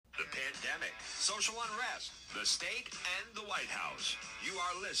pandemic, social unrest, the state, and the White House. You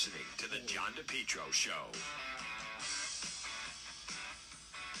are listening to The John DePetro Show.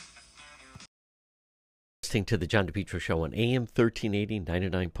 Listening to The John DePetro Show on AM 1380,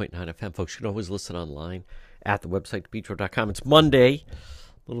 99.9 FM. Folks, you can always listen online at the website, depetro.com. It's Monday.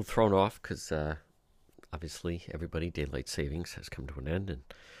 A little thrown off because obviously everybody, daylight savings has come to an end. And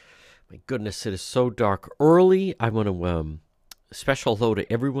my goodness, it is so dark early. I want to special hello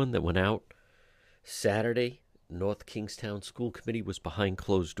to everyone that went out Saturday. North Kingstown School Committee was behind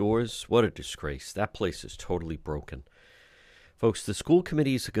closed doors. What a disgrace. That place is totally broken. Folks, the school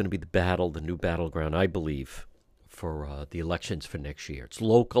committees are going to be the new battleground, I believe, for the elections for next year. It's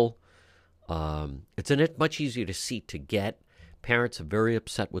local. It's much easier to get. Parents are very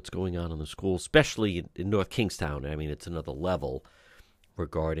upset what's going on in the school, especially in North Kingstown. I mean, it's another level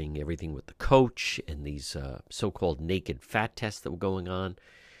regarding everything with the coach and these so-called naked fat tests that were going on.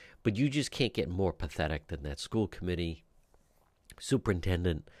 But you just can't get more pathetic than that school committee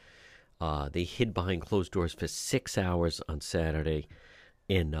superintendent. They hid behind closed doors for 6 hours on Saturday.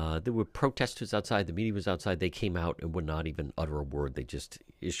 And there were protesters outside. The media was outside. They came out and would not even utter a word. They just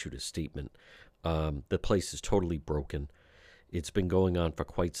issued a statement. The place is totally broken. It's been going on for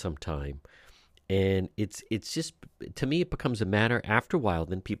quite some time. And it's just, to me, it becomes a matter after a while.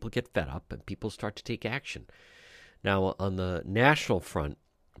 Then people get fed up and people start to take action. Now, on the national front,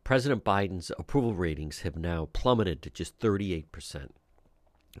 President Biden's approval ratings have now plummeted to just 38%.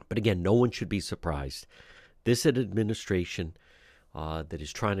 But again, no one should be surprised. This is an administration that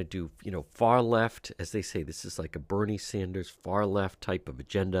is trying to do, far left, as they say. This is like a Bernie Sanders far left type of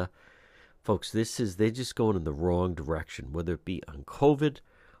agenda. Folks, they're just going in the wrong direction, whether it be on COVID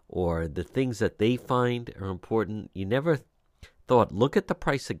or the things that they find are important. You never thought, look at the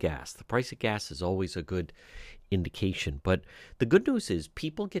price of gas. The price of gas is always a good indication. But the good news is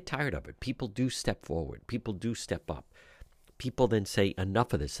people get tired of it. People do step forward. People do step up. People then say,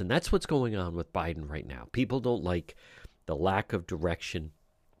 enough of this. And that's what's going on with Biden right now. People don't like the lack of direction.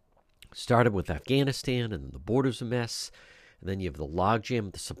 Started with Afghanistan, and then the border's a mess. And then you have the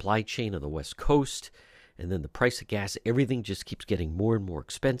logjam, the supply chain on the West Coast. And then the price of gas, everything just keeps getting more and more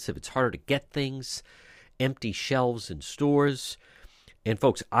expensive. It's harder to get things, empty shelves in stores. And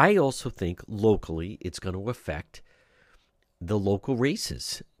folks, I also think locally it's going to affect the local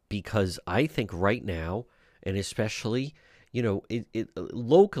races, because I think right now, and especially,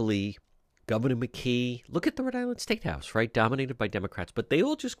 locally, Governor McKee, look at the Rhode Island State House, right? Dominated by Democrats, but they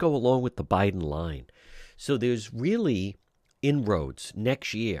all just go along with the Biden line. So there's really inroads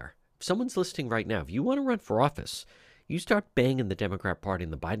next year. If someone's listening right now, if you want to run for office, you start banging the Democrat Party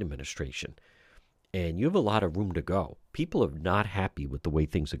and the Biden administration, and you have a lot of room to go. People are not happy with the way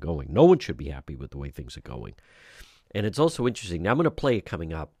things are going. No one should be happy with the way things are going. And it's also interesting. Now, I'm going to play it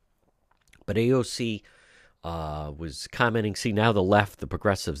coming up, but AOC was commenting, see, now the left, the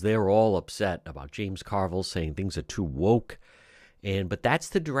progressives, they're all upset about James Carville saying things are too woke. But that's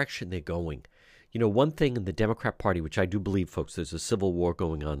the direction they're going. One thing in the Democrat Party, which I do believe, folks, there's a civil war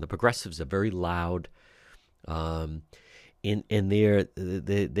going on. The progressives are very loud. And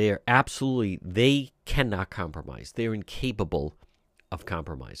they're absolutely, they cannot compromise. They're incapable of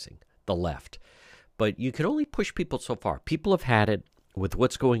compromising, the left. But you can only push people so far. People have had it with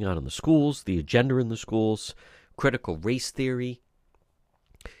what's going on in the schools, the agenda in the schools, critical race theory,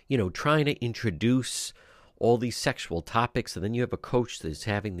 trying to introduce all these sexual topics. And then you have a coach that's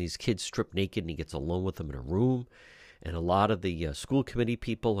having these kids strip naked and he gets alone with them in a room. And a lot of the school committee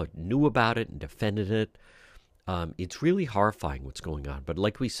people knew about it and defended it. It's really horrifying what's going on. But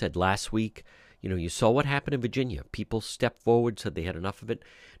like we said last week, you saw what happened in Virginia. People stepped forward, said they had enough of it.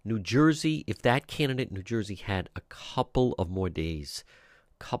 New Jersey, if that candidate in New Jersey had a couple more days,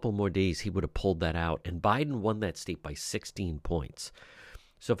 he would have pulled that out. And Biden won that state by 16 points.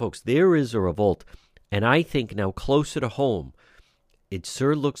 So, folks, there is a revolt. And I think now closer to home, it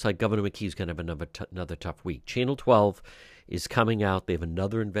sure looks like Governor McKee is going to have another tough week. Channel 12 is coming out. They have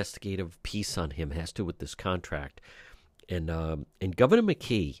another investigative piece on him, has to do with this contract. And Governor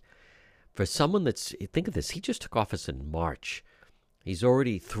McKee, for someone that's, think of this, he just took office in March. He's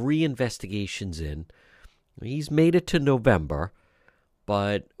already 3 investigations in. He's made it to November.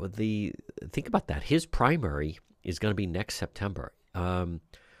 But think about that. His primary is going to be next September.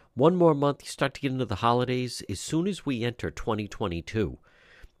 One more month, you start to get into the holidays. As soon as we enter 2022,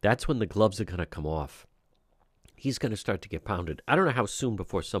 that's when the gloves are going to come off. He's going to start to get pounded. I don't know how soon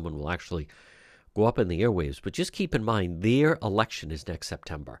before someone will actually go up in the airwaves, but just keep in mind their election is next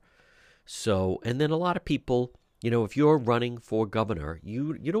September. So, and then a lot of people, if you're running for governor,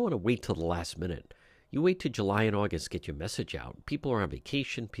 you don't want to wait till the last minute. You wait till July and August to get your message out. People are on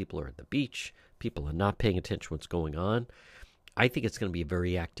vacation. People are at the beach. People are not paying attention to what's going on. I think it's going to be a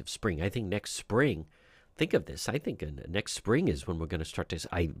very active spring. I think next spring, think of this. I think next spring is when we're going to start to,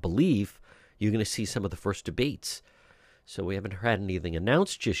 I believe you're going to see some of the first debates. So we haven't had anything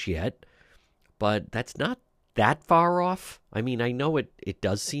announced just yet, but that's not that far off. I mean, I know it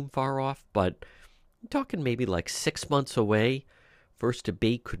does seem far off, but I'm talking maybe like 6 months away. First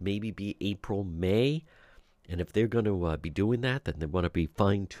debate could maybe be April, May. And if they're going to be doing that, then they want to be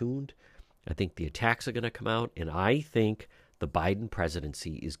fine-tuned. I think the attacks are going to come out, and I think the Biden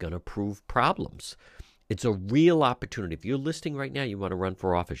presidency is going to prove problems. It's a real opportunity. If you're listening right now, you want to run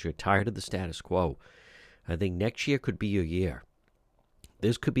for office, you're tired of the status quo, I think next year could be your year.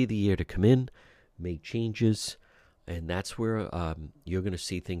 This could be the year to come in, make changes, and that's where you're going to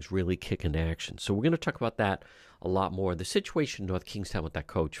see things really kick into action. So we're going to talk about that a lot more. The situation in North Kingstown with that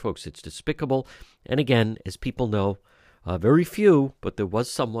coach, folks, it's despicable. And again, as people know, very few, but there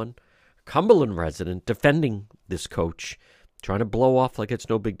was someone, Cumberland resident, defending this coach, trying to blow off like it's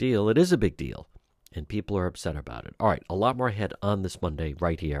no big deal. It is a big deal, and people are upset about it. All right, a lot more ahead on this Monday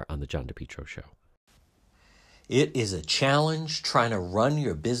right here on the John DePietro Show. It is a challenge trying to run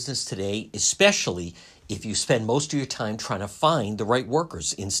your business today, especially if you spend most of your time trying to find the right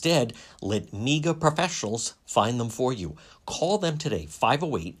workers. Instead, let MEGA professionals find them for you. Call them today,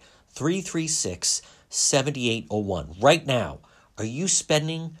 508-336-7801. Right now, are you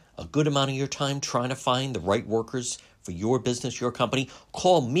spending a good amount of your time trying to find the right workers for your business, your company?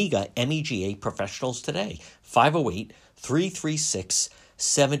 Call MEGA, MEGA professionals today,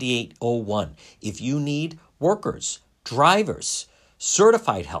 508-336-7801. If you need workers, drivers,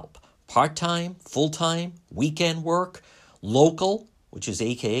 certified help, part-time, full-time, weekend work, local, which is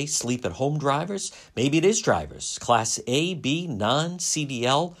AKA sleep-at-home drivers, maybe it is drivers, Class A, B,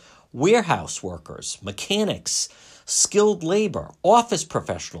 non-CDL, warehouse workers, mechanics, skilled labor, office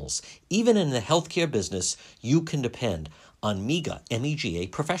professionals, even in the healthcare business, you can depend on MEGA, MEGA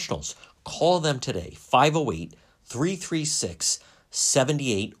professionals. Call them today,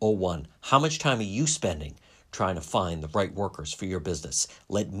 508-336-7801. How much time are you spending trying to find the right workers for your business?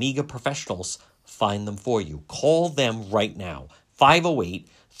 Let MEGA professionals find them for you. Call them right now,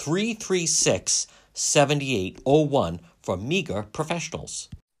 508-336-7801 for MEGA professionals.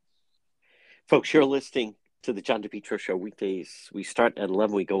 Folks, you're listening to the John DePietro Show weekdays. We start at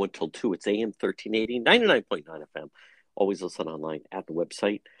 11, we go until 2. It's AM 1380, 99.9 FM. Always listen online at the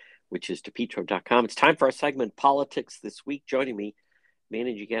website, which is DePietro.com. It's time for our segment, Politics This Week. Joining me,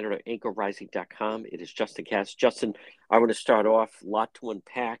 managing editor at anchorrising.com. It is Justin Katz. Justin, I want to start off, a lot to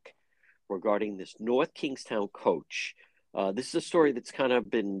unpack regarding this North Kingstown coach. This is a story that's kind of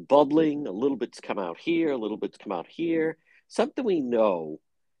been bubbling. A little bit's come out here, a little bit's come out here. Something we know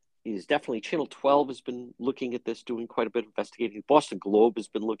is definitely Channel 12 has been looking at this, doing quite a bit of investigating. The Boston Globe has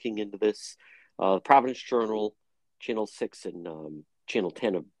been looking into this. Providence Journal, Channel 6, and Channel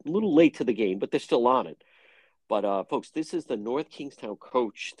 10 are a little late to the game, but they're still on it. But, folks, this is the North Kingstown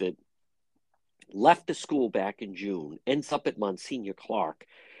coach that left the school back in June, ends up at Monsignor Clark,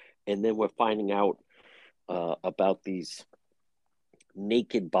 and then we're finding out about these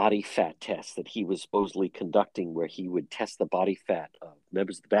naked body fat tests that he was supposedly conducting, where he would test the body fat of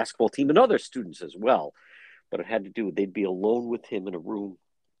members of the basketball team and other students as well. But it had to do with, they'd be alone with him in a room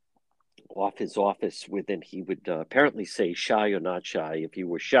off his office within, he would apparently say shy or not shy. If you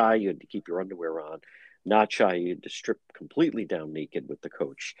were shy, you had to keep your underwear on. Not shy, you had to strip completely down naked with the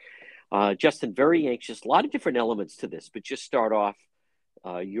coach. Justin, very anxious. A lot of different elements to this, but just start off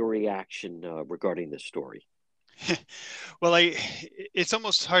your reaction regarding this story. Well, it's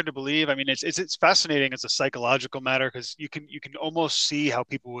almost hard to believe. I mean, it's fascinating as a psychological matter, because you can almost see how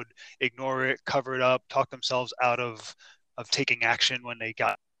people would ignore it, cover it up, talk themselves out of taking action when they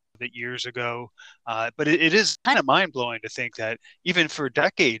got it years ago. But it is kind of mind blowing to think that even for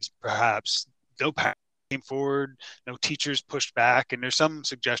decades, perhaps, no parents came forward, no teachers pushed back, and there's some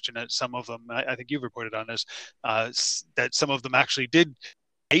suggestion that some of them, I think you've reported on this, that some of them actually did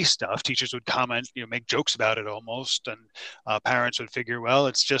stuff. Teachers would comment, make jokes about it almost, and parents would figure, well,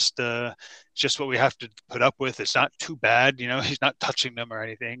 it's just what we have to put up with. It's not too bad, he's not touching them or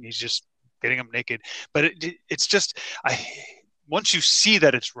anything. He's just getting them naked. But it's just, once you see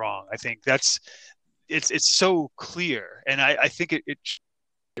that it's wrong, I think it's so clear, and I think it's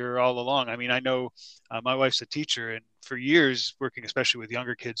here all along. I mean, I know my wife's a teacher, and for years working, especially with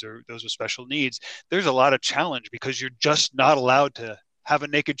younger kids or those with special needs, there's a lot of challenge because you're just not allowed to have a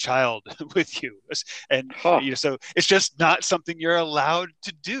naked child with you. And so it's just not something you're allowed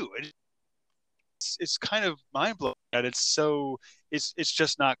to do. it's kind of mind blowing that it's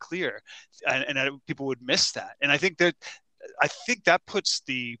just not clear, and people would miss that. And I think that puts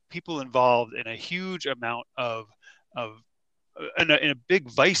the people involved in a huge amount of in a big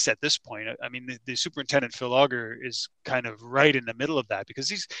vice at this point. I mean, the superintendent Phil Auger is kind of right in the middle of that, because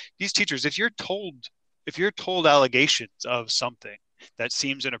these teachers, if you're told allegations of something that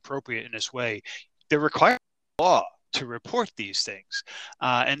seems inappropriate in this way, they're required by law to report these things.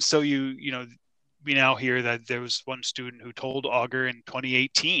 And so we now hear that there was one student who told Auger in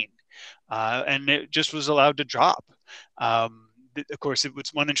 2018, and it just was allowed to drop. Of course,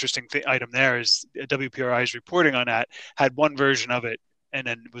 what's one interesting item there is WPRI's reporting on that had one version of it, and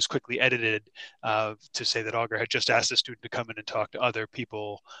then was quickly edited to say that Auger had just asked the student to come in and talk to other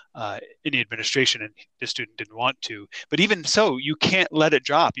people in the administration, and the student didn't want to. But even so, you can't let it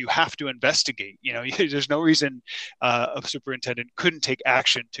drop. You have to investigate. There's no reason a superintendent couldn't take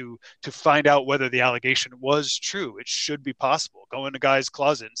action to find out whether the allegation was true. It should be possible. Go in a guy's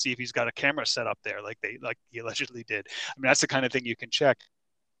closet and see if he's got a camera set up there, like he allegedly did. I mean, that's the kind of thing you can check.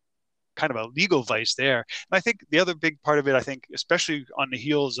 Kind of a legal vice there. And I think the other big part of it, I think, especially on the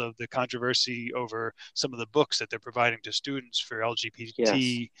heels of the controversy over some of the books that they're providing to students for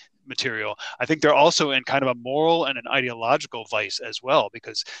LGBT material, I think they're also in kind of a moral and an ideological vice as well,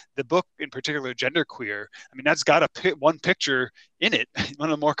 because the book in particular, Genderqueer, I mean, that's got one picture in it.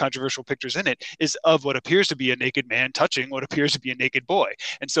 One of the more controversial pictures in it is of what appears to be a naked man touching what appears to be a naked boy.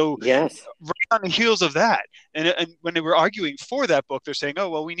 And so right on the heels of that, and when they were arguing for that book, they're saying,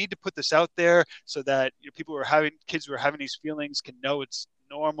 oh, well, we need to put this out there so that kids who are having these feelings can know it's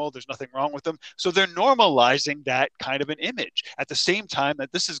normal, there's nothing wrong with them. So they're normalizing that kind of an image at the same time that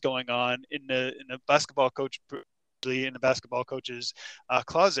this is going on in the basketball coach's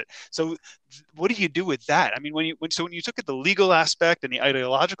closet. So what do you do with that? I mean, when you look at the legal aspect and the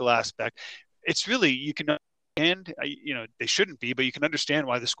ideological aspect, it's really, you can understand, they shouldn't be, but you can understand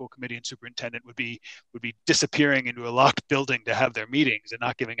why the school committee and superintendent would be disappearing into a locked building to have their meetings and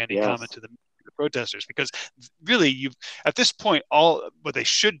not giving any comment to the protesters, because really at this point, all what they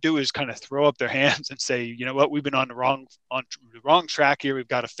should do is kind of throw up their hands and say, you know what, we've been on the wrong track here, we've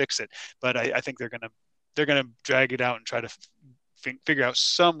got to fix it. But I think they're gonna drag it out and try to figure out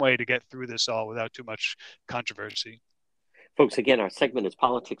some way to get through this all without too much controversy. Folks, again, our segment is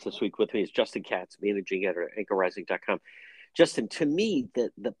Politics This Week. With me is Justin Katz, managing editor at anchorrising.com. Justin, to me,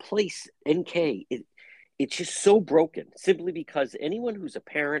 the place NK, it's just so broken, simply because anyone who's a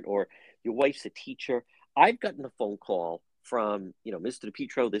parent or your wife's a teacher, I've gotten a phone call from, Mr.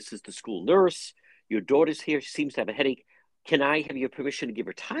 DePietro, this is the school nurse, your daughter's here, she seems to have a headache. Can I have your permission to give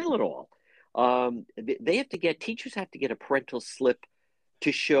her Tylenol? Teachers have to get a parental slip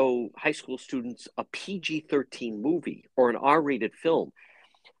to show high school students a PG-13 movie or an R-rated film.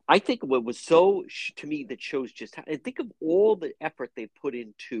 I think what was to me that shows just how, and think of all the effort they put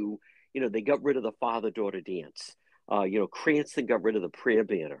into, they got rid of the father-daughter dance. Cranston got rid of the prayer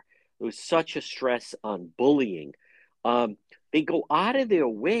banner. There was such a stress on bullying. They go out of their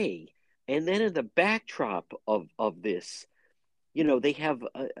way, and then in the backdrop of this, they have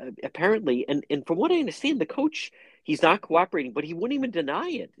apparently, and from what I understand, the coach, he's not cooperating, but he wouldn't even deny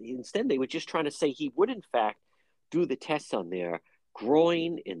it. Instead, they were just trying to say he would, in fact, do the tests on their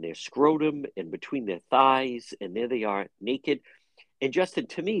groin and their scrotum and between their thighs, and there they are, naked. And Justin,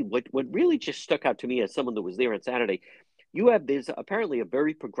 to me, what really just stuck out to me as someone that was there on Saturday, there's apparently a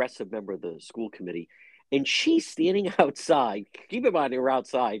very progressive member of the school committee, and she's standing outside. Keep in mind, they were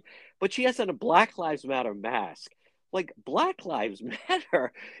outside, but she has on a Black Lives Matter mask. Like, Black Lives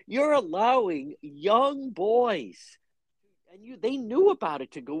Matter, you're allowing young boys, and they knew about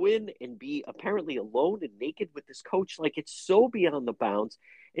it, to go in and be apparently alone and naked with this coach. Like, it's so beyond the bounds.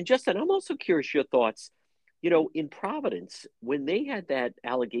 And Justin, I'm also curious your thoughts. In Providence, when they had that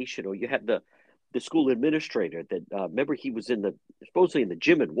allegation, or you had the school administrator that, remember, he was supposedly in the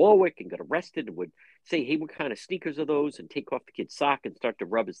gym in Warwick and got arrested, and would say, hey, what kind of sneakers are those? And take off the kid's sock and start to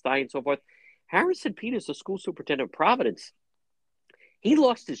rub his thigh and so forth. Harrison Peters, the school superintendent of Providence, he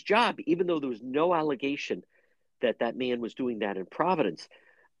lost his job, even though there was no allegation that man was doing that in Providence.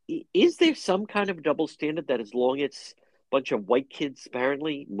 Is there some kind of double standard that, as long as it's a bunch of white kids,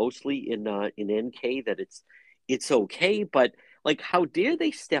 apparently, mostly in NK, that it's okay? But, like, how dare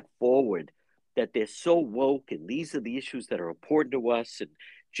they step forward that they're so woke, and these are the issues that are important to us, and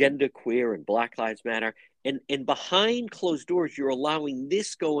genderqueer and Black Lives Matter, and behind closed doors, you're allowing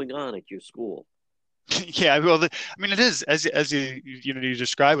this going on at your school? Yeah, well, I mean, it is as you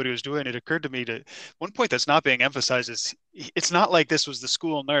describe what he was doing. It occurred to me to one point that's not being emphasized is it's not like this was the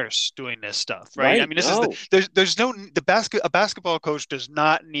school nurse doing this stuff, right? I Right? mean, this is No, there's no a basketball coach does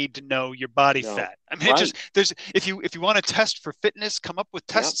not need to know your body no. fat. I mean, it just Right. there's if you want to test for fitness, come up with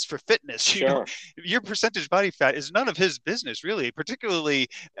Yep. tests for fitness. You know, Sure. your percentage body fat is none of his business, really, particularly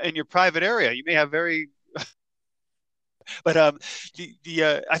in your private area. You may have very but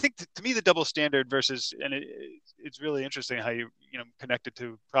the I think to me the double standard versus and it's really interesting how you connected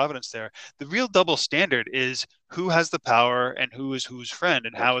to Providence there. The real double standard is who has the power and who is whose friend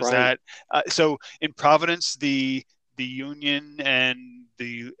and how That's is right. that. So in Providence, the union and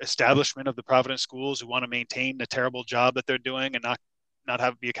the establishment of the Providence schools who want to maintain the terrible job that they're doing and not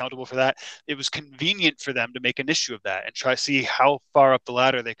have be accountable for that. It was convenient for them to make an issue of that and try to see how far up the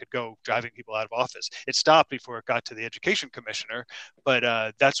ladder they could go driving people out of office. It stopped before it got to the education commissioner, but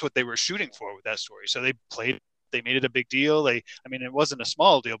that's what they were shooting for with that story. So they made it a big deal. I mean, it wasn't a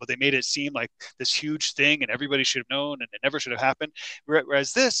small deal, but they made it seem like this huge thing and everybody should have known and it never should have happened.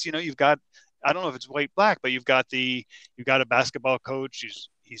 Whereas this, you've got, I don't know if it's white black, but you've got a basketball coach who's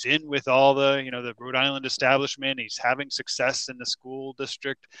he's in with all the Rhode Island establishment. He's having success in the school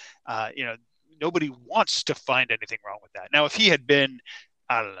district. Nobody wants to find anything wrong with that. Now, if he had been,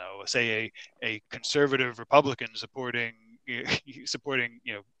 I don't know, say a conservative Republican supporting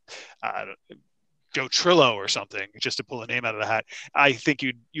uh, Joe Trillo or something, just to pull a name out of the hat, I think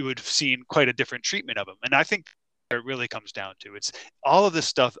you would have seen quite a different treatment of him. And I think it really comes down to it's all of this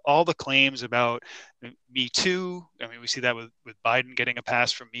stuff, all the claims about Me Too. I mean, we see that with Biden getting a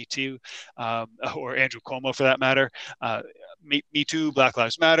pass from Me Too, or Andrew Cuomo for that matter. Me Too, Black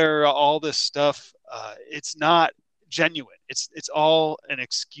Lives Matter, all this stuff. It's not genuine. It's all an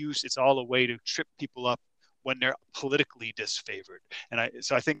excuse. It's all a way to trip people up when they're politically disfavored.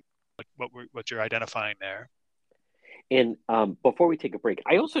 So I think what you're identifying there. And before we take a break,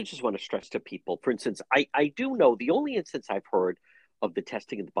 I also just want to stress to people, for instance, I do know the only instance I've heard of the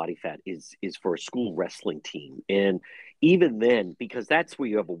testing of the body fat is for a school wrestling team. And even then, because that's where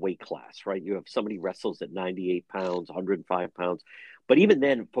you have a weight class, right? You have somebody wrestles at 98 pounds, 105 pounds. But even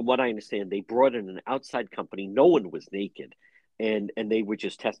then, from what I understand, they brought in an outside company. No one was naked, and they were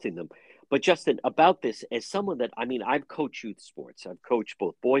just testing them. But Justin, about this, as someone that, I mean, I've coached youth sports. I've coached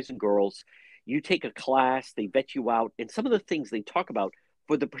both boys and girls. You take a class, they vet you out, and some of the things they talk about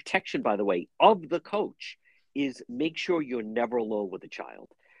for the protection, by the way, of the coach is make sure you're never alone with the child.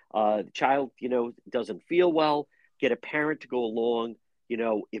 The child, doesn't feel well, get a parent to go along,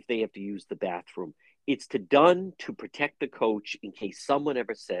 if they have to use the bathroom. It's done to protect the coach in case someone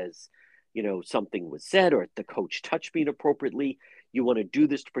ever says, something was said or the coach touched me inappropriately. You want to do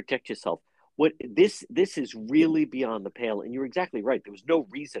this to protect yourself. What this is really beyond the pale, and you're exactly right. There was no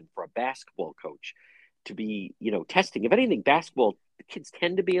reason for a basketball coach to be, testing. If anything, basketball the kids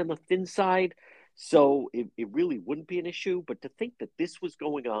tend to be on the thin side, so it really wouldn't be an issue. But to think that this was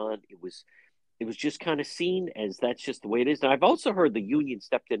going on, it was just kind of seen as that's just the way it is. And I've also heard the union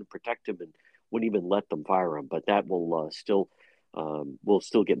stepped in and protect him and wouldn't even let them fire him. But that will still we'll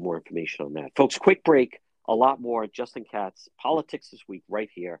still get more information on that, folks. Quick break. A lot more. Justin Katz, politics this week, right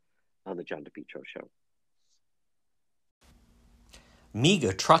here on the John DePietro Show.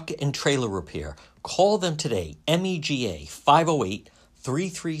 Mega Truck and Trailer Repair. Call them today. MEGA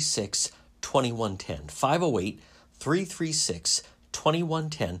 508-336-2110.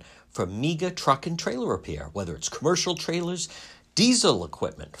 508-336-2110 for Mega Truck and Trailer Repair. Whether it's commercial trailers, diesel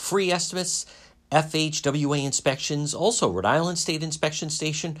equipment, free estimates, FHWA inspections, also Rhode Island State Inspection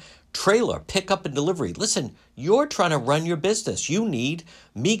Station, trailer pickup and delivery. Listen, you're trying to run your business. You need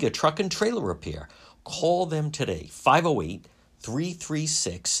Mega Truck and Trailer Repair. Call them today,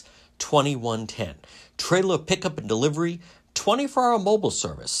 508-336-2110. Trailer pickup and delivery, 24-hour mobile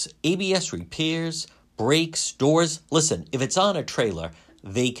service, ABS repairs, brakes, doors. Listen, if it's on a trailer,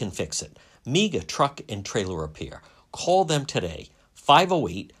 they can fix it. Mega Truck and Trailer Repair. Call them today,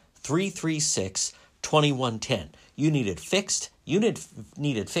 508-336-2110. You need it fixed. You need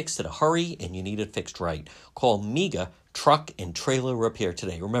it fixed in a hurry, and you need it fixed right. Call Mega Truck and Trailer Repair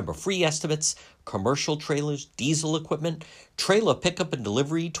today. Remember, free estimates, commercial trailers, diesel equipment, trailer pickup and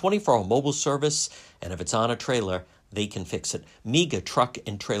delivery, 24-hour mobile service, and if it's on a trailer, they can fix it. Mega Truck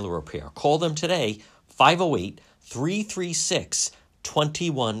and Trailer Repair. Call them today,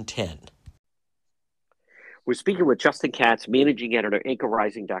 508-336-2110. We're speaking with Justin Katz, managing editor,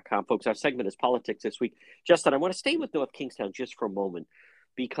 anchorrising.com. Folks, our segment is Politics This Week. Justin, I want to stay with North Kingstown just for a moment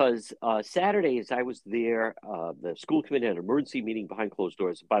because Saturday, as I was there, the school committee had an emergency meeting behind closed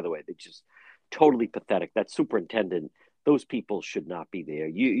doors. By the way, they're just totally pathetic. That superintendent those people should not be there.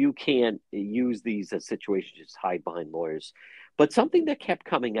 You can't use these as situations to just hide behind lawyers. But something that kept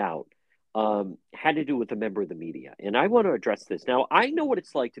coming out had to do with a member of the media, and I want to address this. Now, I know what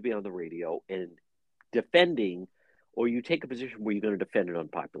it's like to be on the radio and defending, or you take a position where you're going to defend an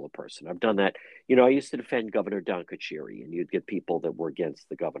unpopular person. I've done that. I used to defend Governor Don Kucheri, and you'd get people that were against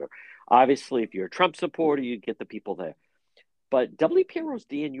the governor. Obviously, if you're a Trump supporter, you'd get the people there. But WPRO's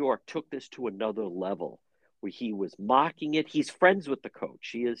Dan York took this to another level where he was mocking it. He's friends with the coach.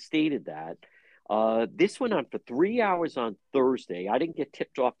 He has stated that. This went on for 3 hours on Thursday. I didn't get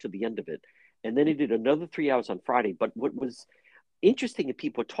tipped off to the end of it. And then he did another 3 hours on Friday. But what was interesting and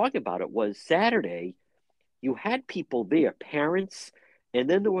people were talking about it was Saturday, you had people there, parents, and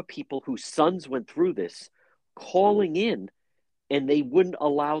then there were people whose sons went through this calling in, and they wouldn't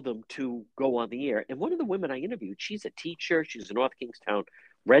allow them to go on the air. And one of the women I interviewed, she's a teacher, she's a North Kingstown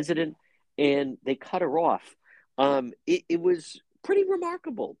resident, and they cut her off. It was pretty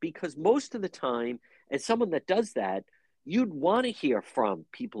remarkable because most of the time, as someone that does that, you'd want to hear from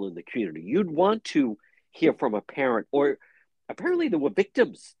people in the community. You'd want to hear from a parent, or apparently there were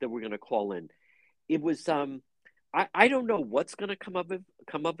victims that were going to call in. It was I don't know what's going to come of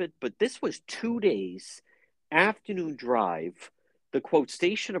it, but this was 2 days afternoon drive, the quote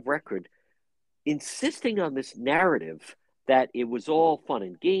station of record, insisting on this narrative that it was all fun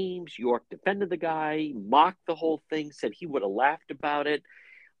and games. York defended the guy, mocked the whole thing, said he would have laughed about it.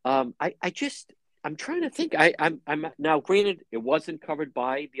 I'm trying to think. I'm now, granted, it wasn't covered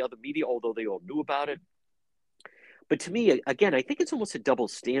by the other media, although they all knew about it. But to me, again, I think it's almost a double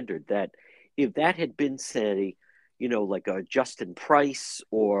standard that if that had been, say, like a Justin Price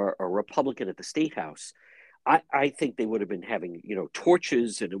or a Republican at the State House, I think they would have been having,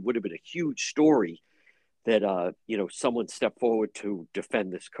 torches, and it would have been a huge story that, someone stepped forward to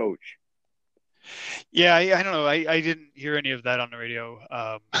defend this coach. Yeah, I don't know. I didn't hear any of that on the radio.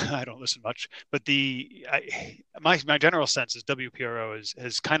 I don't listen much, but my general sense is WPRO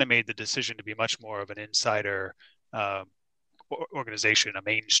has kind of made the decision to be much more of an insider organization, a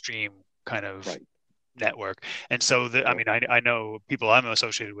mainstream kind of Right. network. And so I know people I'm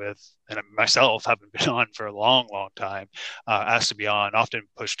associated with, and myself haven't been on for a long time, asked to be on, often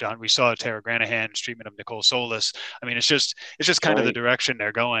pushed on. We saw Tara Granahan's treatment of Nicole Solis. I mean, it's just kind of the direction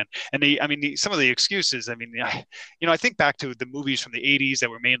they're going. And some of the excuses, I think back to the movies from the 80s that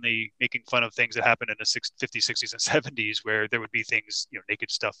were mainly making fun of things that happened in the 50s, 60s, and 70s, where there would be things,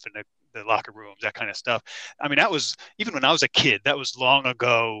 naked stuff in the locker rooms, that kind of stuff. I mean, that was, even when I was a kid, that was long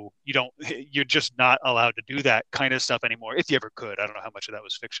ago. You're just not allowed to do that kind of stuff anymore, if you ever could. I don't know how much of that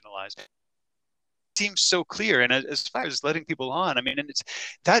was fictionalized. It seems so clear. And as far as letting people on, and it's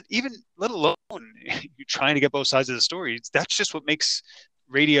that, even let alone you trying to get both sides of the story, that's just what makes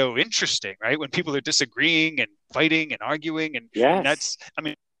radio interesting, right? When people are disagreeing and fighting and arguing, and, yes. and that's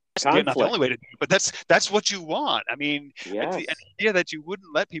not the only way to do it, but that's what you want. Yes. The idea that you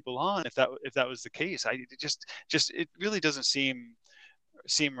wouldn't let people on if that was the case, it really doesn't seem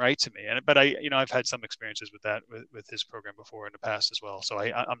right to me. But I've had some experiences with that with his program before in the past as well, so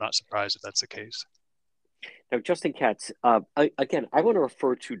I'm not surprised if that's the case. Now, Justin Katz, again, I want to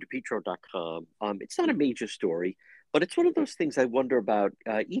refer to DePietro.com. It's not a major story, but it's one of those things I wonder about.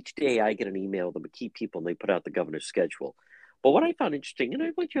 Each day I get an email that key people, and they put out the governor's schedule. But what I found interesting, and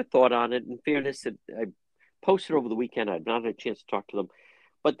I want your thought on it, in fairness, I posted over the weekend. I've not had a chance to talk to them.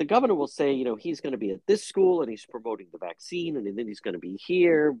 But the governor will say, he's going to be at this school and he's promoting the vaccine, and then he's going to be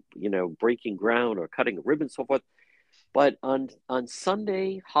here, breaking ground or cutting a ribbon, so forth. But on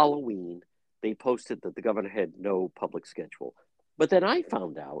Sunday, Halloween, they posted that the governor had no public schedule. But then I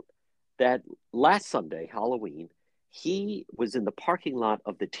found out that last Sunday, Halloween, he was in the parking lot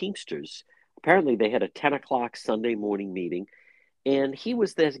of the Teamsters. Apparently, they had a 10 o'clock Sunday morning meeting, and he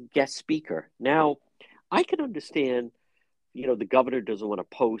was their guest speaker. Now, I can understand, the governor doesn't want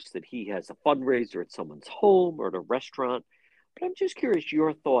to post that he has a fundraiser at someone's home or at a restaurant. But I'm just curious,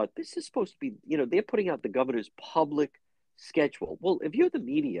 your thought. This is supposed to be, they're putting out the governor's public schedule. Well, if you're the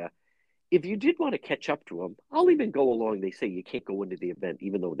media, if you did want to catch up to him, I'll even go along. They say you can't go into the event,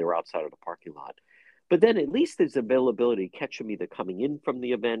 even though they're outside of the parking lot. But then at least there's availability to catch him either coming in from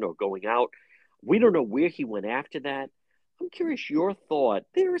the event or going out. We don't know where he went after that. I'm curious your thought.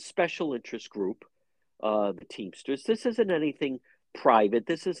 They're a special interest group, the Teamsters. This isn't anything private.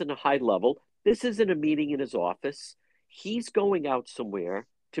 This isn't a high level. This isn't a meeting in his office. He's going out somewhere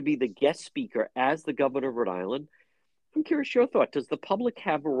to be the guest speaker as the governor of Rhode Island. I'm curious your thought. Does the public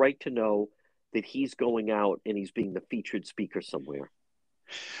have a right to know that he's going out and he's being the featured speaker somewhere?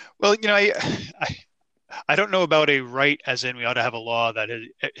 Well, I don't know about a right, as in we ought to have a law that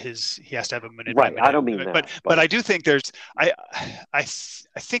he has to have Right. I don't mean but that, but but I do think I I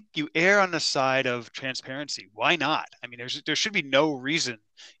think you err on the side of transparency. Why not? I mean, there should be no reason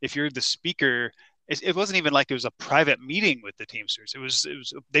if you're the speaker. It wasn't even like it was a private meeting with the Teamsters. It was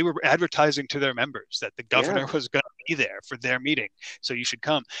they were advertising to their members that the yeah. governor was going to be there for their meeting, so you should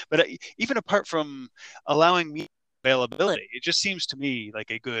come. But even apart from allowing me availability, it just seems to me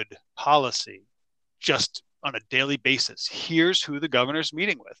like a good policy just on a daily basis. Here's who the governor's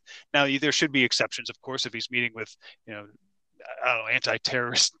meeting with. Now, there should be exceptions, of course, if he's meeting with, I don't know,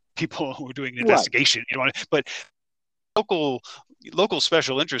 anti-terrorist people who are doing an Right. investigation. But local local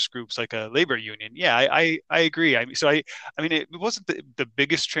special interest groups like a labor union, yeah, I agree. I mean, it wasn't the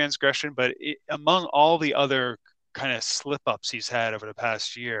biggest transgression, but among all the other kind of slip ups he's had over the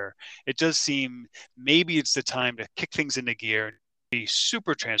past year, it does seem maybe it's the time to kick things into gear and be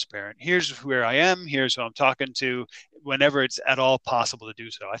super transparent. Here's where I am. Here's who I'm talking to. Whenever it's at all possible to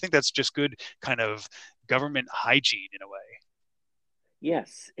do so, I think that's just good kind of government hygiene in a way.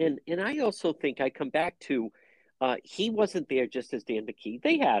 Yes, and I also think I come back to he wasn't there just as Dan McKee.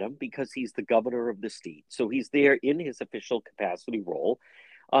 They had him because he's the governor of the state, so he's there in his official capacity role.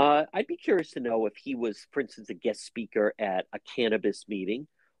 I'd be curious to know if he was, for instance, a guest speaker at a cannabis meeting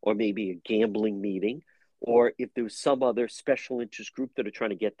or maybe a gambling meeting, or if there was some other special interest group that are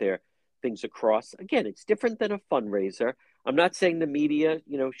trying to get their things across. Again, it's different than a fundraiser. I'm not saying the media,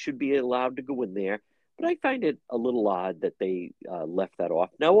 should be allowed to go in there, but I find it a little odd that they left that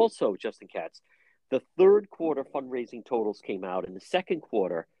off. Now, also, Justin Katz, the third quarter fundraising totals came out in the second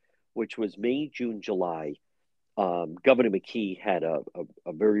quarter, which was May, June, July. Governor McKee had a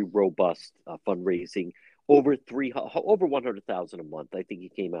very robust fundraising, over 100,000 a month. I think he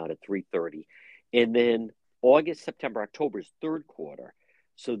came out at 330, and then August, September, October's third quarter.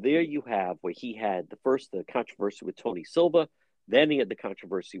 So there you have where he had the controversy with Tony Silva, then he had the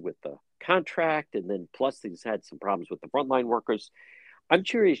controversy with the contract, and then plus he's had some problems with the frontline workers. I'm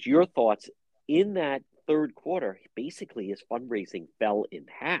curious your thoughts in that third quarter. Basically, his fundraising fell in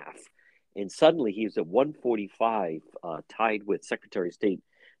half, and suddenly he was at 145, tied with Secretary of State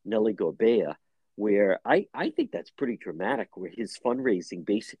Nellie Gorbea, where I think that's pretty dramatic, where his fundraising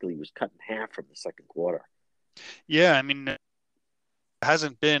basically was cut in half from the second quarter. Yeah, I mean,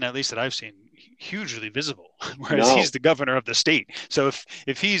 hasn't been, at least that I've seen, hugely visible, whereas he's No. the governor of the state. So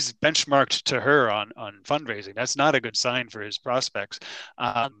if he's benchmarked to her on fundraising, that's not a good sign for his prospects.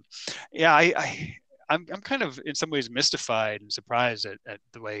 Yeah, I'm kind of in some ways mystified and surprised at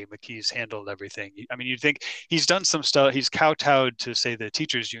the way McKee's handled everything. I mean, you'd think he's done some stuff. He's kowtowed to, say, the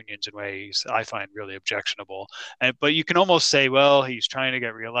teachers' unions in ways I find really objectionable. But you can almost say, well, he's trying to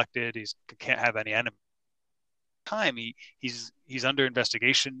get reelected. He can't have any enemies. Time he's under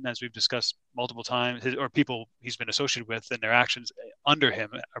investigation, as we've discussed multiple times, or people he's been associated with and their actions under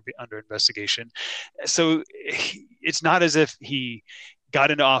him are under investigation. So it's not as if he got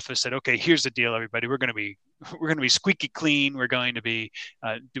into office, said, okay, here's the deal, everybody, we're going to be squeaky clean, we're going to be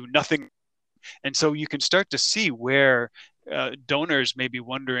do nothing. And so you can start to see where donors may be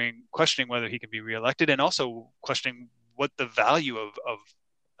questioning whether he can be reelected, and also questioning what the value of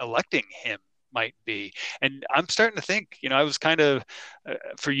electing him might be. And I'm starting to think, I was kind of,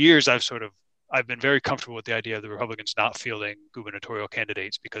 for years, I've been very comfortable with the idea of the Republicans not fielding gubernatorial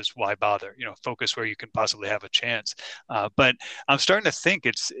candidates because why bother? Focus where you can possibly have a chance. But I'm starting to think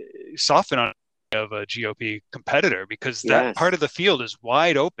it's soften on of a GOP competitor because that part Yes. of the field is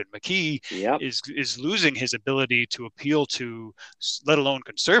wide open. McKee Yep. is losing his ability to appeal to, let alone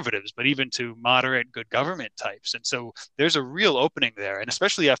conservatives, but even to moderate good government types. And so there's a real opening there. And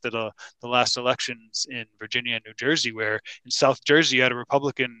especially after the last elections in Virginia and New Jersey, where in South Jersey you had a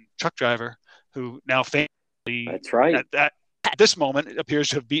Republican truck driver who now famously That's right. at this moment appears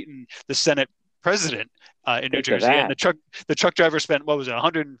to have beaten the Senate president in New Think of Jersey, and that. the truck driver spent, what was it,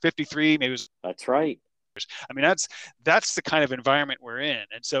 153, maybe it was. That's right. I mean, that's the kind of environment we're in,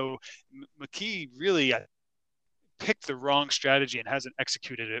 and so McKee really picked the wrong strategy and hasn't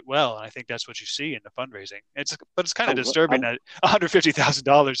executed it well. And I think that's what you see in the fundraising. But it's kind of I'm, disturbing I'm that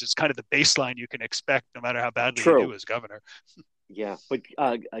 $150,000 is kind of the baseline you can expect, no matter how badly you do true. as governor. Yeah, but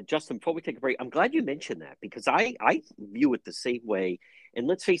Justin, before we take a break, I'm glad you mentioned that because I view it the same way. And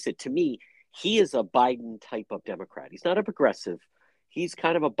let's face it, to me, he is a Biden type of Democrat. He's not a progressive. He's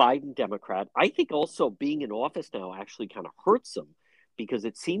kind of a Biden Democrat. I think also being in office now actually kind of hurts him because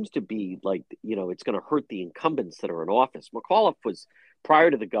it seems to be like, it's going to hurt the incumbents that are in office. McAuliffe was prior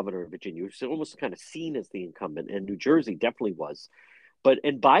to the governor of Virginia, was almost kind of seen as the incumbent, and New Jersey definitely was.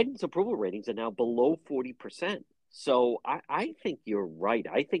 And Biden's approval ratings are now below 40%. So I think you're right.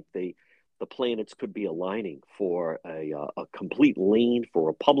 I think the the planets could be aligning for a complete lane for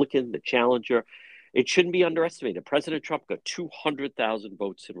Republican, the challenger. It shouldn't be underestimated. President Trump got 200,000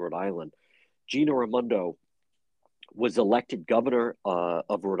 votes in Rhode Island. Gina Raimondo was elected governor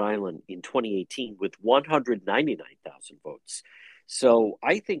of Rhode Island in 2018 with 199,000 votes. So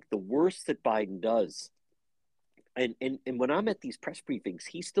I think the worst that Biden does, and when I'm at these press briefings,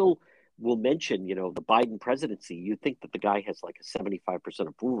 he still will mention, the Biden presidency. You think that the guy has like a 75%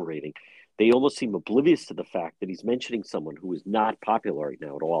 approval rating. They almost seem oblivious to the fact that he's mentioning someone who is not popular right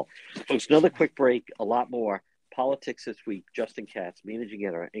now at all. Folks, another quick break, a lot more politics this week. Justin Katz, managing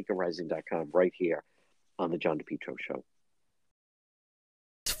editor at anchorrising.com, right here on the John DePietro Show.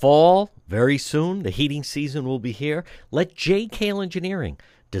 It's fall very soon. The heating season will be here. Let JKL Engineering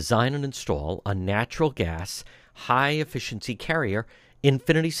design and install a natural gas high-efficiency carrier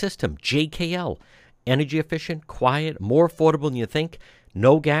Infinity system. JKL. Energy efficient, quiet, more affordable than you think.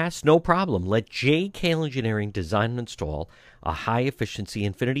 No gas, no problem. Let JKL Engineering design and install a high-efficiency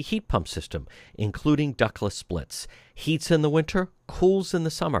Infinity heat pump system, including ductless splits. Heats in the winter, cools in the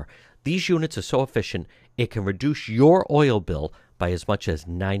summer. These units are so efficient, it can reduce your oil bill by as much as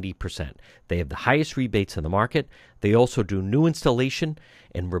 90%. They have the highest rebates in the market. They also do new installation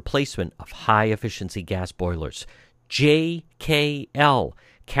and replacement of high-efficiency gas boilers. JKL,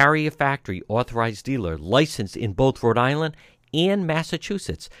 Carrier Factory Authorized Dealer, licensed in both Rhode Island and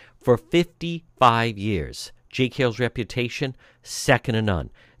Massachusetts for 55 years. JKL's reputation, second to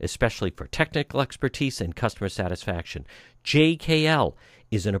none, especially for technical expertise and customer satisfaction. JKL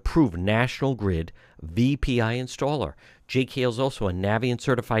is an approved National Grid VPI installer. JKL is also a Navient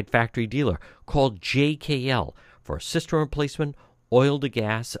certified factory dealer. Call JKL for a system replacement, oil to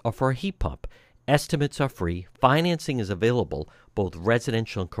gas, or for a heat pump. Estimates are free. Financing is available, both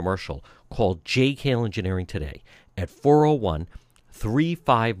residential and commercial. Call JKL Engineering today at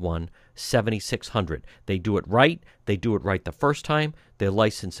 401-351-7600. They do it right. They do it right the first time. They're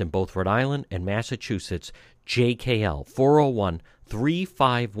licensed in both Rhode Island and Massachusetts. JKL,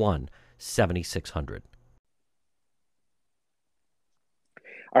 401-351-7600.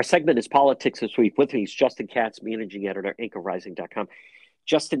 Our segment is Politics This Week. With me is Justin Katz, managing editor at anchorrising.com.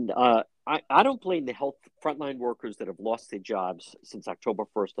 Justin, I don't blame the health frontline workers that have lost their jobs since October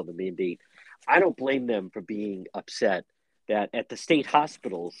 1st on the mandate. I don't blame them for being upset that at the state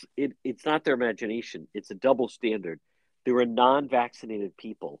hospitals, it's not their imagination. It's a double standard. There are non-vaccinated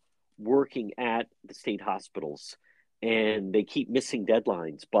people working at the state hospitals, and they keep missing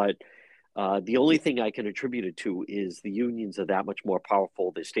deadlines. But the only thing I can attribute it to is the unions are that much more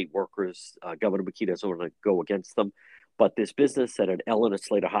powerful. The state workers, Governor McKee doesn't want to go against them. But this business at an Ellen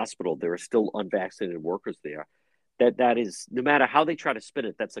Slater hospital, there are still unvaccinated workers there. That is, no matter how they try to spin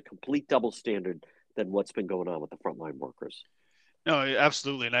it, that's a complete double standard than what's been going on with the frontline workers. No,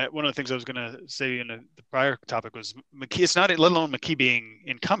 absolutely. And one of the things I was going to say in the prior topic was McKee. It's not, let alone McKee being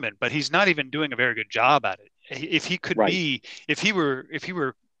incumbent, but he's not even doing a very good job at it. If he could be, if he were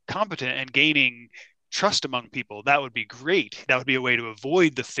competent and gaining trust among people, that would be great. That would be a way to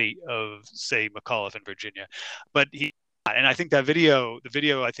avoid the fate of, say, McAuliffe in Virginia. But and I think the video,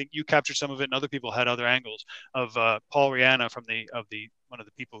 I think you captured some of it, and other people had other angles of Paul Rihanna from one of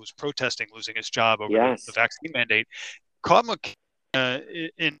the people who's protesting losing his job over the vaccine mandate, caught McKee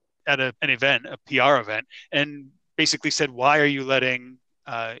at an event, a PR event, and basically said, "Why are you letting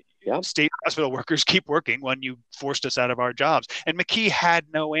state hospital workers keep working when you forced us out of our jobs?" And McKee had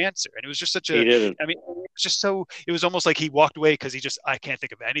no answer. And it was just it was almost like he walked away because I can't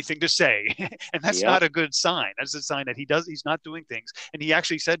think of anything to say. And that's not a good sign. That's a sign that he's not doing things. And he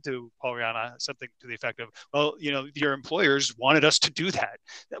actually said to Paul Rihanna something to the effect of, well, your employers wanted us to do that.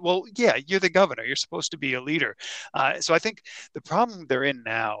 Well, yeah, you're the governor. You're supposed to be a leader. So I think the problem they're in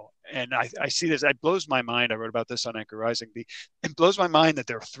now, and I see this, it blows my mind. I wrote about this on Anchor Rising. It blows my mind that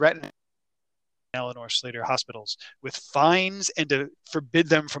they're threatening Eleanor Slater hospitals with fines and to forbid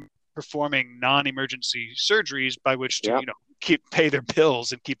them from performing non-emergency surgeries by which to pay their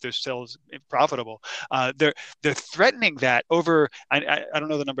bills and keep their sales profitable. They're threatening that over. I don't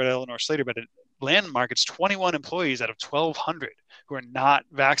know the number at Eleanor Slater, but Landmark, it's 21 employees out of 1,200 who are not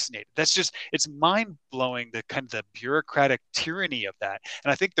vaccinated. It's mind-blowing, the kind of the bureaucratic tyranny of that.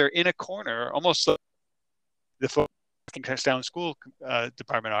 And I think they're in a corner, almost like the folks in Down School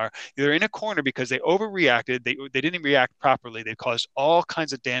Department they're in a corner because they overreacted. They didn't react properly. They caused all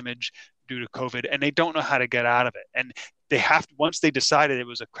kinds of damage due to COVID, and they don't know how to get out of it. And they have to, once they decided it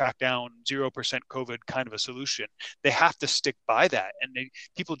was a crackdown 0% COVID kind of a solution, they have to stick by that, and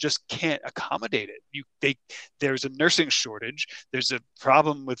people just can't accommodate it. There's a nursing shortage, there's a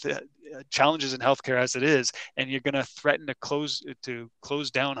problem with challenges in healthcare as it is, and you're going to threaten to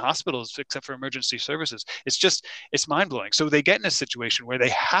close down hospitals except for emergency services. It's mind-blowing. So they get in a situation where they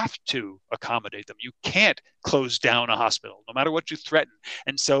have to accommodate them. You can't close down a hospital no matter what you threaten.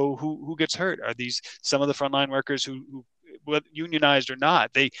 And so who gets hurt? Are these some of the frontline workers who unionized or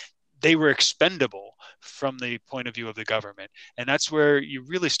not, they were expendable from the point of view of the government. And that's where you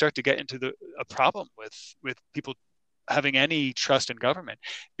really start to get into a problem with people having any trust in government.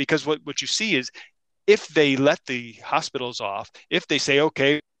 Because what you see is, if they let the hospitals off, if they say,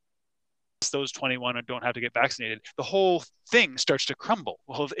 okay, those 21 don't have to get vaccinated, the whole thing starts to crumble.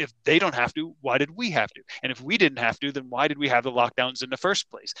 Well, if they don't have to, why did we have to? And if we didn't have to, then why did we have the lockdowns in the first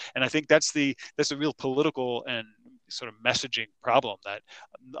place? And I think that's a real political and sort of messaging problem that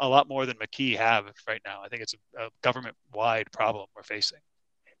a lot more than McKee have right now. I think it's a government-wide problem we're facing.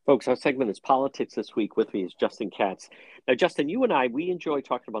 Folks, our segment is Politics This Week. With me is Justin Katz. Now, Justin, you and I, we enjoy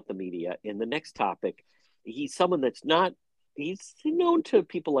talking about the media. In the next topic, he's someone that's not, he's known to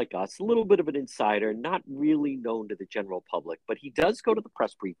people like us, a little bit of an insider, not really known to the general public, but he does go to the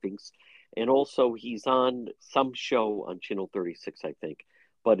press briefings, and also he's on some show on Channel 36, I think.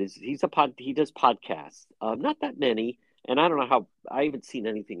 But he does podcasts, not that many, and I don't know how, I haven't seen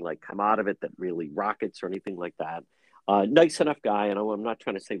anything like come out of it that really rockets or anything like that. Nice enough guy, and I'm not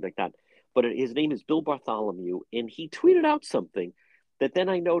trying to say like that, but his name is Bill Bartholomew, and he tweeted out something that then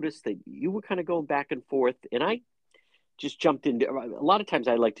I noticed that you were kind of going back and forth, and I just jumped into, a lot of times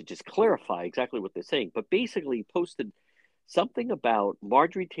I like to just clarify exactly what they're saying, but basically he posted something about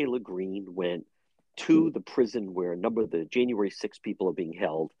Marjorie Taylor Greene went to the prison where a number of the January 6 people are being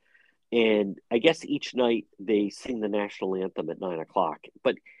held, and I guess each night they sing the national anthem at 9:00,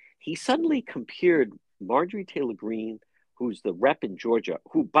 but he suddenly compared Marjorie Taylor Greene, who's the rep in Georgia,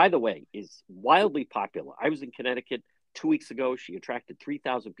 who, by the way, is wildly popular. I was in Connecticut 2 weeks ago. She attracted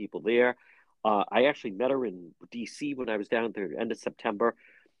 3,000 people there. I actually met her in D.C. when I was down there at the end of September.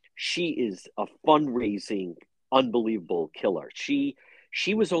 She is a fundraising, unbelievable killer. She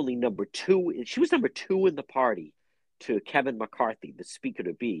was only number two. She was number 2 in the party to Kevin McCarthy, the Speaker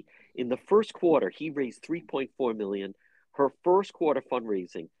to be. In the first quarter, he raised $3.4 million. Her first quarter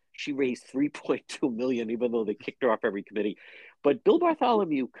fundraising, she raised $3.2 million, even though they kicked her off every committee. But Bill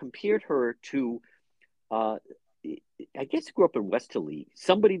Bartholomew compared her to, I guess he grew up in West Hilly,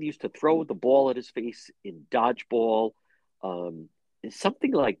 somebody that used to throw the ball at his face in dodgeball,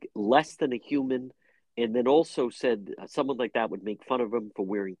 something like less than a human, and then also said someone like that would make fun of him for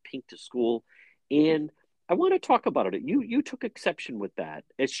wearing pink to school. And I want to talk about it. You took exception with that.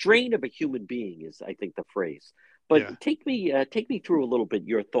 A strain of a human being is, I think, the phrase. But yeah. Take me through a little bit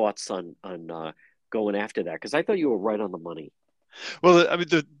your thoughts on going after that, because I thought you were right on the money. Well, I mean,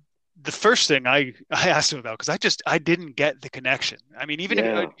 the first thing I asked him about, because I didn't get the connection. I mean, even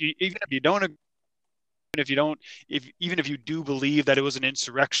if you do believe that it was an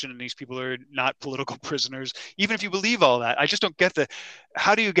insurrection and these people are not political prisoners, even if you believe all that, I just don't get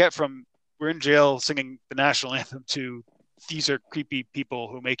how do you get from we're in jail singing the national anthem to these are creepy people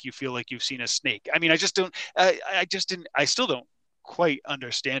who make you feel like you've seen a snake? I mean, I still don't quite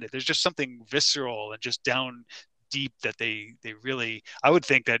understand it. There's just something visceral and just down deep that they really, I would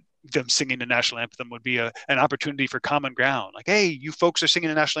think that them singing the national anthem would be an opportunity for common ground. Like, hey, you folks are singing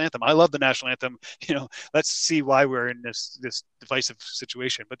the national anthem. I love the national anthem. Let's see why we're in this divisive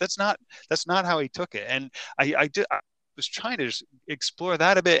situation. But that's not how he took it. And I was trying to explore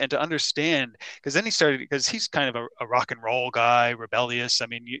that a bit and to understand, because then because he's kind of a rock and roll guy, rebellious. I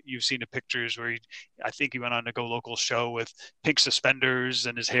mean, you've seen the pictures where I think he went on to Go Local show with pink suspenders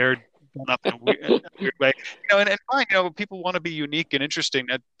and his hair done up in a weird way. And fine, people want to be unique and interesting.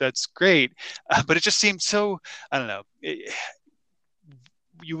 That's great. But it just seemed so, I don't know.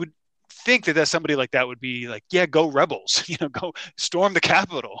 You would think that somebody like that would be like, yeah, go rebels, go storm the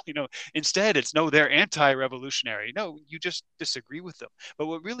Capitol. Instead it's no, they're anti-revolutionary. No, you just disagree with them. But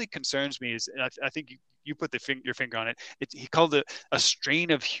what really concerns me is, and I think you put your finger on it. He called it a strain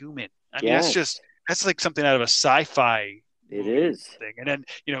of human. I mean, that's like something out of a sci-fi. It is thing. And then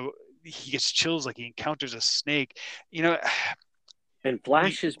he gets chills like he encounters a snake. And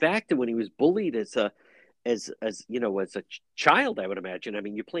flashes back to when he was bullied as a child, I would imagine. I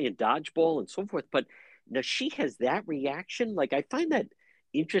mean, you're playing dodgeball and so forth, but now she has that reaction. Like, I find that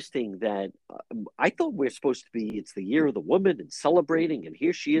interesting that I thought we're supposed to be, it's the year of the woman and celebrating. And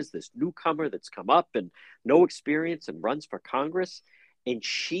here she is, this newcomer that's come up and no experience and runs for Congress. And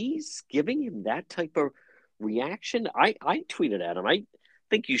she's giving him that type of reaction. I tweeted at him. I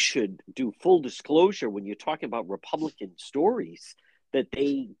think you should do full disclosure when you're talking about Republican stories that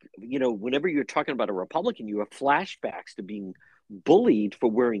they, whenever you're talking about a Republican, you have flashbacks to being bullied for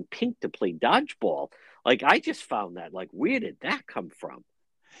wearing pink to play dodgeball. Like, I just found that, like, where did that come from?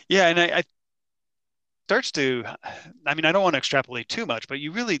 Yeah, and I starts to, I mean, I don't want to extrapolate too much, but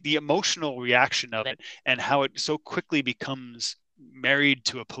the emotional reaction of it and how it so quickly becomes married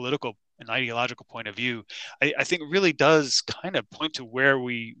to a political and ideological point of view, I think really does kind of point to where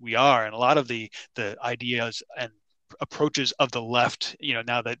we are, and a lot of the ideas and approaches of the left,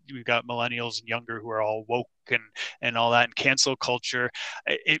 now that we've got millennials and younger who are all woke and all that, and cancel culture,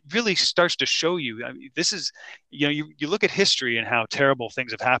 it really starts to show you. I mean, this is, you look at history and how terrible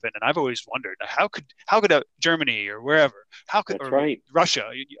things have happened, and I've always wondered how could Germany or wherever,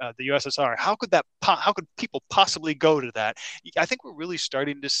 Russia, the USSR, how could people possibly go to that? I think we're really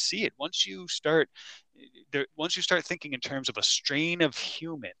starting to see it once you start thinking in terms of a strain of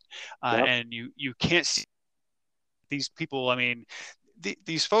human, and you can't see these people. I mean,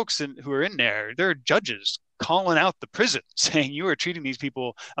 these folks who are in there, they're judges calling out the prison, saying you are treating these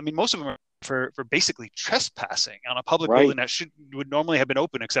people. I mean, most of them are for basically trespassing on a public building that would normally have been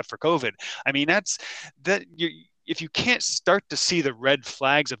open except for COVID. I mean, if you can't start to see the red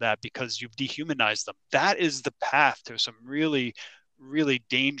flags of that because you've dehumanized them, that is the path to some really, really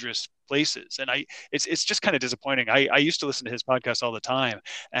dangerous places. And it's just kind of disappointing. I used to listen to his podcast all the time,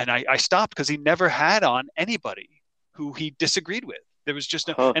 and I stopped because he never had on anybody who he disagreed with. There was just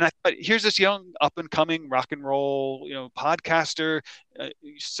and I thought, here's this young up and coming rock and roll, podcaster.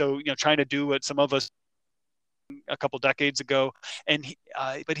 So, trying to do what some of us a couple decades ago. And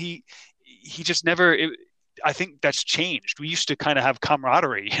but he just never, I think that's changed. We used to kind of have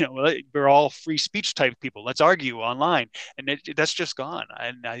camaraderie, we're all free speech type people. Let's argue online. And that's just gone.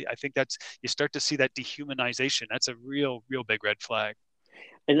 And I think you start to see that dehumanization. That's a real, real big red flag.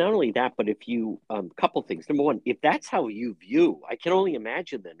 And not only that, but if you, couple things. Number one, if that's how you view, I can only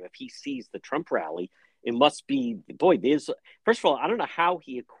imagine then if he sees the Trump rally, it must be, boy, first of all, I don't know how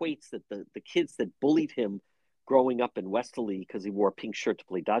he equates that the kids that bullied him growing up in Westerly because he wore a pink shirt to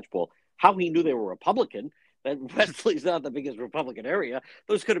play dodgeball, how he knew they were Republican. That Westerly's not the biggest Republican area.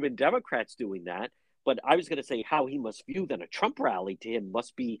 Those could have been Democrats doing that. But I was going to say how he must view then a Trump rally to him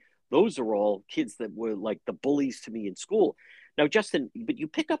must be, those are all kids that were like the bullies to me in school. Now, Justin, but you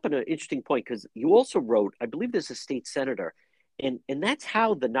pick up on an interesting point because you also wrote, I believe there's a state senator, and that's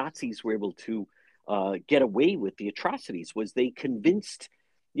how the Nazis were able to get away with the atrocities, was they convinced,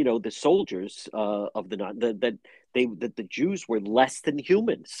 the soldiers of that the Jews were less than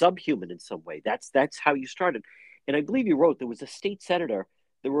human, subhuman in some way. That's how you started. And I believe you wrote there was a state senator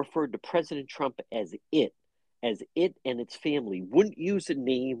that referred to President Trump as it and its family, wouldn't use a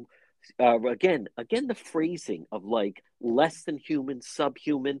name. Again, the phrasing of like less than human,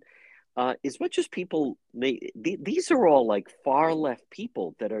 subhuman, as much as people these are all like far left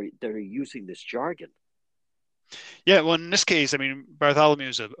people that are using this jargon. Yeah, well, in this case, I mean, Bartholomew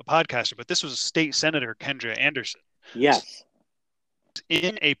is a podcaster, but this was State Senator Kendra Anderson. Yes.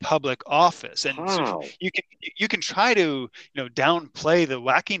 In a public office, and so you can try to downplay the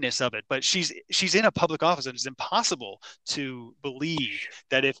wackiness of it, but she's in a public office, and it's impossible to believe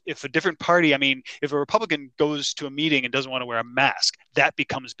that if a different party, I mean, if a Republican goes to a meeting and doesn't want to wear a mask, that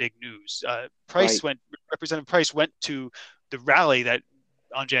becomes big news. Representative Price went to the rally that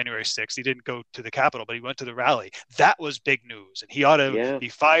on January 6th. He didn't go to the Capitol, but he went to the rally. That was big news, and he ought to be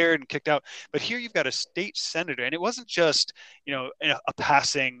fired and kicked out. But here you've got a state senator, and it wasn't just a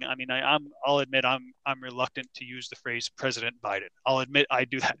passing. I mean, I'll admit I'm reluctant to use the phrase President Biden. I'll admit I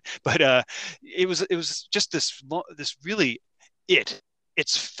do that, but it was just this really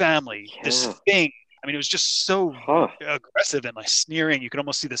its family, this thing. I mean, it was just so aggressive and like sneering. You could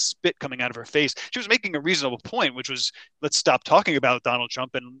almost see the spit coming out of her face. She was making a reasonable point, which was, let's stop talking about Donald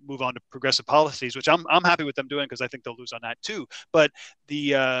Trump and move on to progressive policies, which I'm happy with them doing because I think they'll lose on that too. But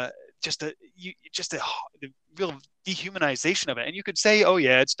the real dehumanization of it. And you could say, oh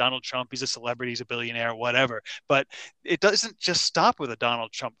yeah, it's Donald Trump. He's a celebrity. He's a billionaire, whatever. But it doesn't just stop with a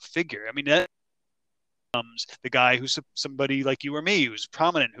Donald Trump figure. I mean, the guy who's somebody like you or me who's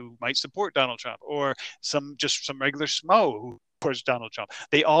prominent, who might support Donald Trump, or some regular schmo who supports Donald Trump.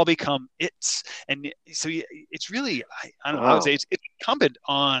 They all become its. And so it's really, I don't know, I would say it's incumbent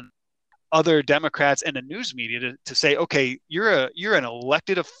on other Democrats and the news media to say, okay, you're an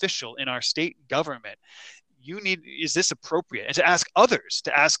elected official in our state government. Is this appropriate? And to ask others,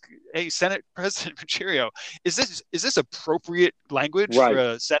 hey, Senate President Pacheco, is this appropriate language for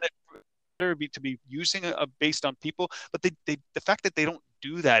a Senate to be using based on people? But the fact that they don't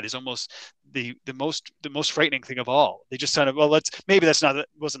do that is almost the most frightening thing of all. They just kind of, well,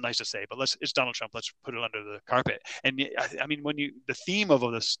 wasn't nice to say, but it's Donald Trump. Let's put it under the carpet. And I mean, the theme of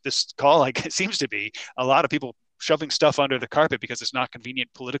this call, like, it seems to be a lot of people shoving stuff under the carpet because it's not convenient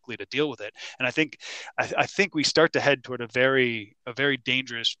politically to deal with it. And I think we start to head toward a very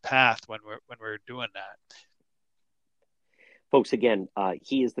dangerous path when we're doing that. Folks, again,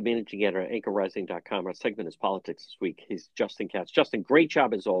 he is the managing editor at anchorrising.com. Our segment is Politics This Week. He's Justin Katz. Justin, great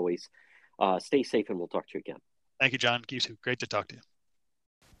job as always. Stay safe, and we'll talk to you again. Thank you, John. You too. Great to talk to you.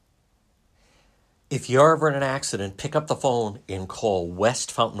 If you're ever in an accident, pick up the phone and call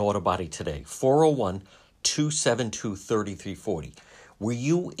West Fountain Auto Body today, 401-272-3340. Were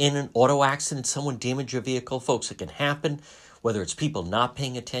you in an auto accident? Someone damaged your vehicle? Folks, it can happen, whether it's people not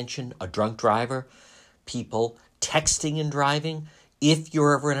paying attention, a drunk driver, people texting and driving. If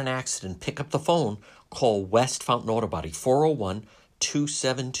you're ever in an accident, pick up the phone, call West Fountain Auto Body,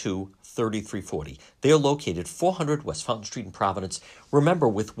 401-272-3340. They're located 400 West Fountain Street in Providence. Remember,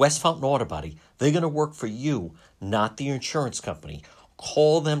 with West Fountain Auto Body, they're going to work for you, not the insurance company.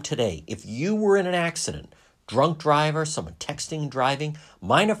 Call them today. If you were in an accident, drunk driver, someone texting and driving,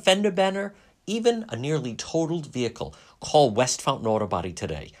 minor fender bender, even a nearly totaled vehicle, call West Fountain Auto Body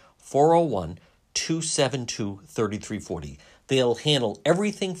today, 401-272-3340. They'll handle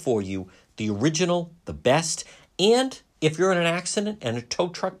everything for you, the original, the best, and if you're in an accident and a tow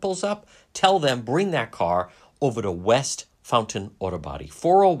truck pulls up, tell them bring that car over to West Fountain Auto Body,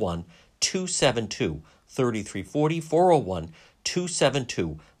 401-272-3340,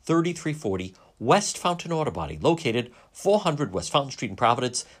 401-272-3340, West Fountain Auto Body, located 400 West Fountain Street in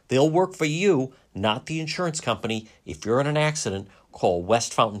Providence. They'll work for you, not the insurance company. If you're in an accident, call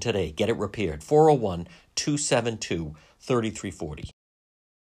West Fountain today. Get it repaired, 401-272-3340.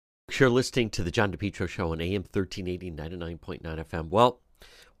 You're listening to the John DePietro Show on AM 1380, 99.9 FM. Well,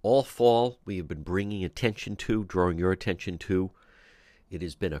 all fall we have been bringing attention to, drawing your attention to. It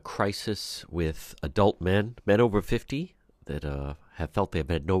has been a crisis with adult men over 50, that have felt they've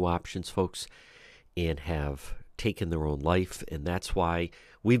had no options, folks, and have taken their own life. And that's why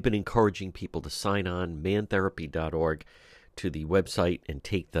we've been encouraging people to sign on, mantherapy.org, to the website and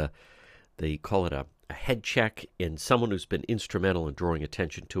take they call it a head check. And someone who's been instrumental in drawing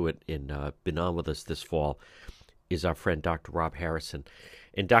attention to it and been on with us this fall is our friend Dr. Rob Harrison.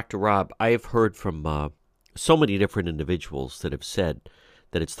 And Dr. Rob, I have heard from so many different individuals that have said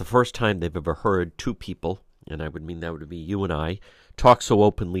that it's the first time they've ever heard two people, and I would mean that would be you and I, talk so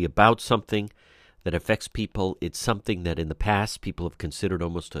openly about something that affects people. It's something that in the past people have considered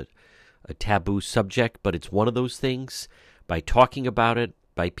almost a taboo subject, but it's one of those things. By talking about it,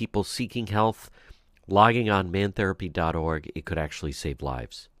 by people seeking health, logging on mantherapy.org, it could actually save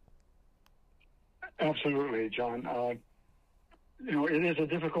lives. Absolutely, John. It is a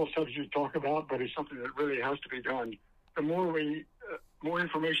difficult subject to talk about, but it's something that really has to be done. The more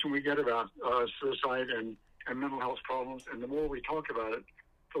information we get about suicide and mental health problems, and the more we talk about it,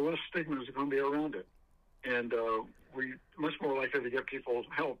 the less stigma is going to be around it. And we're much more likely to get people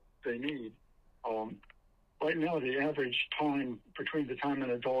help they need. Right now, the average time between the time an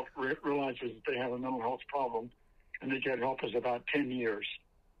adult realizes they have a mental health problem and they get help is about 10 years.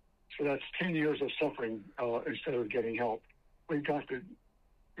 So that's 10 years of suffering instead of getting help. We've got to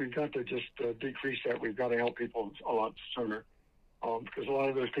just decrease that. We've got to help people a lot sooner. Because a lot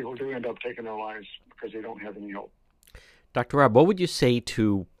of those people do end up taking their lives because they don't have any help. Dr. Rob, what would you say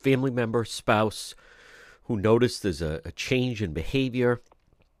to family member, spouse, who notice there's a change in behavior?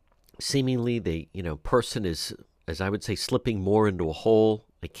 Seemingly, person is, as I would say, slipping more into a hole.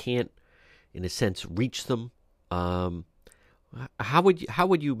 They can't, in a sense, reach them. How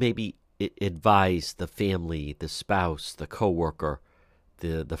would you maybe advise the family, the spouse, the coworker,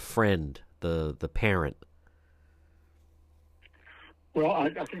 the friend, the parent? Well,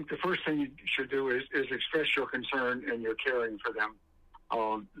 I think the first thing you should do is express your concern and your caring for them.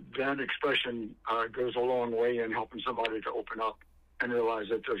 That expression goes a long way in helping somebody to open up and realize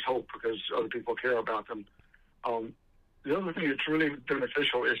that there's hope because other people care about them. The other thing that's really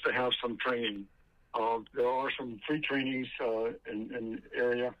beneficial is to have some training. There are some free trainings in the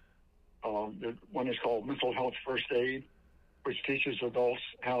area. One is called Mental Health First Aid, which teaches adults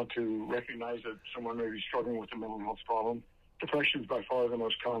how to recognize that someone may be struggling with a mental health problem. Depression is by far the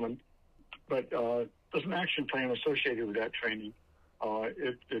most common, but there's an action plan associated with that training.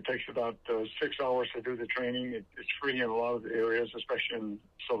 It takes about 6 hours to do the training. It's free in a lot of the areas, especially in the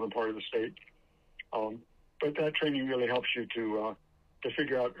southern part of the state. But that training really helps you to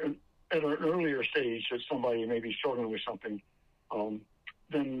figure out at an earlier stage that somebody may be struggling with something.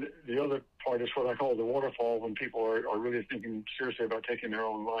 then the other part is what I call the waterfall, when people are really thinking seriously about taking their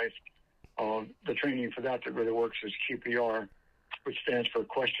own life. The training for that really works is QPR, which stands for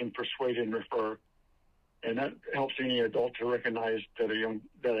Question, Persuade, and Refer. And that helps any adult to recognize that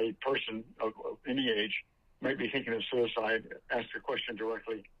a person of any age might be thinking of suicide. Ask the question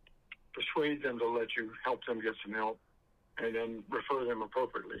directly, persuade them to let you help them get some help, and then refer them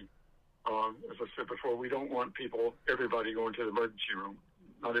appropriately. As I said before, we don't want everybody going to the emergency room.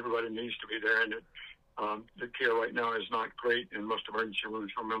 Not everybody needs to be there, and the care right now is not great in most emergency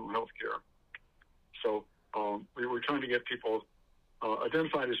rooms for mental health care. So we were trying to get people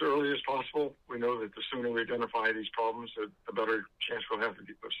identified as early as possible. We know that the sooner we identify these problems, the better chance we'll have of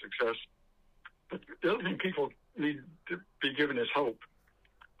success. But the other thing people need to be given is hope.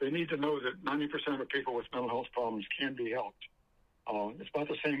 They need to know that 90% of people with mental health problems can be helped. It's about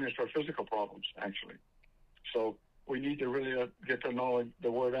the same as for physical problems, actually. So we need to really get the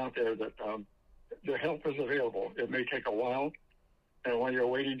word out there that the help is available. It may take a while, and while you're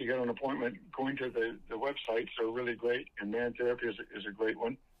waiting to get an appointment, going to the websites are really great, and Man Therapy is a great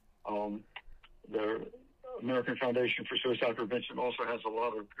one. The American Foundation for Suicide Prevention also has a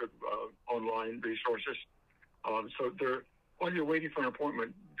lot of good online resources. So while you're waiting for an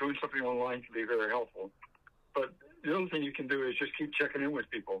appointment, doing something online can be very helpful. But the other thing you can do is just keep checking in with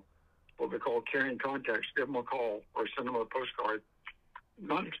people, what we call caring contacts. Give them a call or send them a postcard.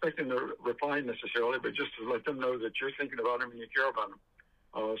 Not expecting a reply necessarily, but just to let them know that you're thinking about them and you care about them.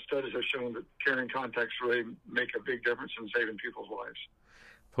 Studies have shown that caring contacts really make a big difference in saving people's lives.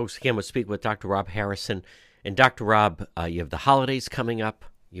 Folks, again, we'll speak with Dr. Rob Harrison. And Dr. Rob, you have the holidays coming up.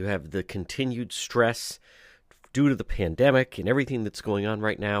 You have the continued stress due to the pandemic and everything that's going on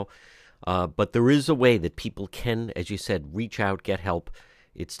right now. But there is a way that people can, as you said, reach out, get help.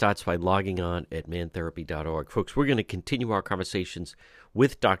 It starts by logging on at mantherapy.org. Folks, we're going to continue our conversations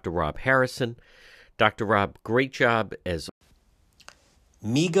with Dr. Rob Harrison. Dr. Rob, great job as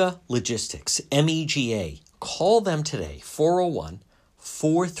MEGA Logistics, MEGA. Call them today,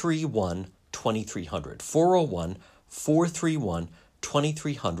 401-431-2300.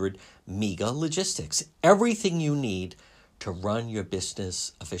 401-431-2300, MEGA Logistics. Everything you need to run your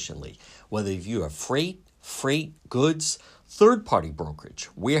business efficiently. Whether you have freight, goods, third-party brokerage,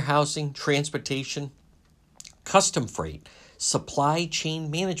 warehousing, transportation, custom freight, supply chain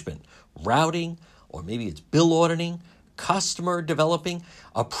management, routing, or maybe it's bill ordering, customer developing,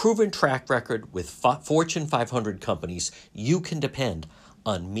 a proven track record with Fortune 500 companies, you can depend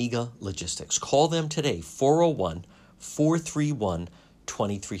on MEGA Logistics. Call them today,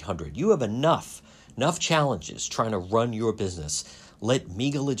 401-431-2300. You have enough challenges trying to run your business. Let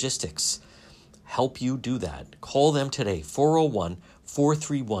MEGA Logistics help you do that. Call them today,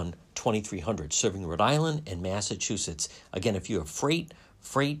 401-431-2300, serving Rhode Island and Massachusetts. Again, if you have freight,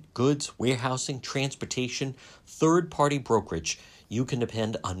 goods, warehousing, transportation, third-party brokerage, you can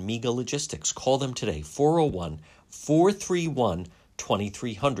depend on MEGA Logistics. Call them today,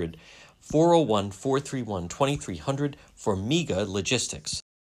 401-431-2300, 401-431-2300 for MEGA Logistics.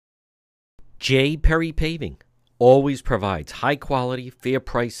 J. Perry Paving. Always provides high quality, fair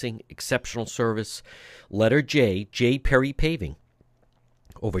pricing, exceptional service. Letter J, J. Perry Paving.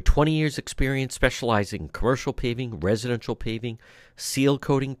 Over 20 years experience specializing in commercial paving, residential paving, seal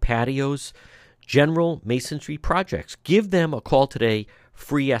coating, patios, general masonry projects. Give them a call today.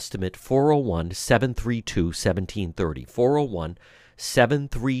 Free estimate, 401-732-1730.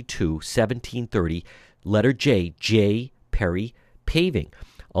 401-732-1730. Letter J, J. Perry Paving.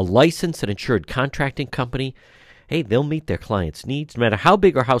 A licensed and insured contracting company. Hey, they'll meet their clients' needs, no matter how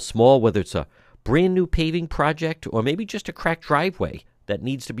big or how small, whether it's a brand new paving project or maybe just a cracked driveway that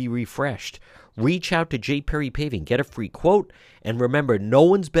needs to be refreshed. Reach out to J. Perry Paving. Get a free quote. And remember, no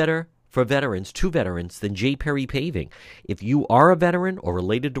one's better for veterans, to veterans, than J. Perry Paving. If you are a veteran or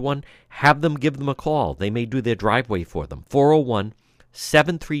related to one, give them a call. They may do their driveway for them.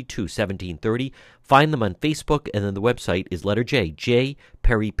 401-732-1730. Find them on Facebook, and then the website is letter J,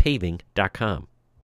 jperrypaving.com.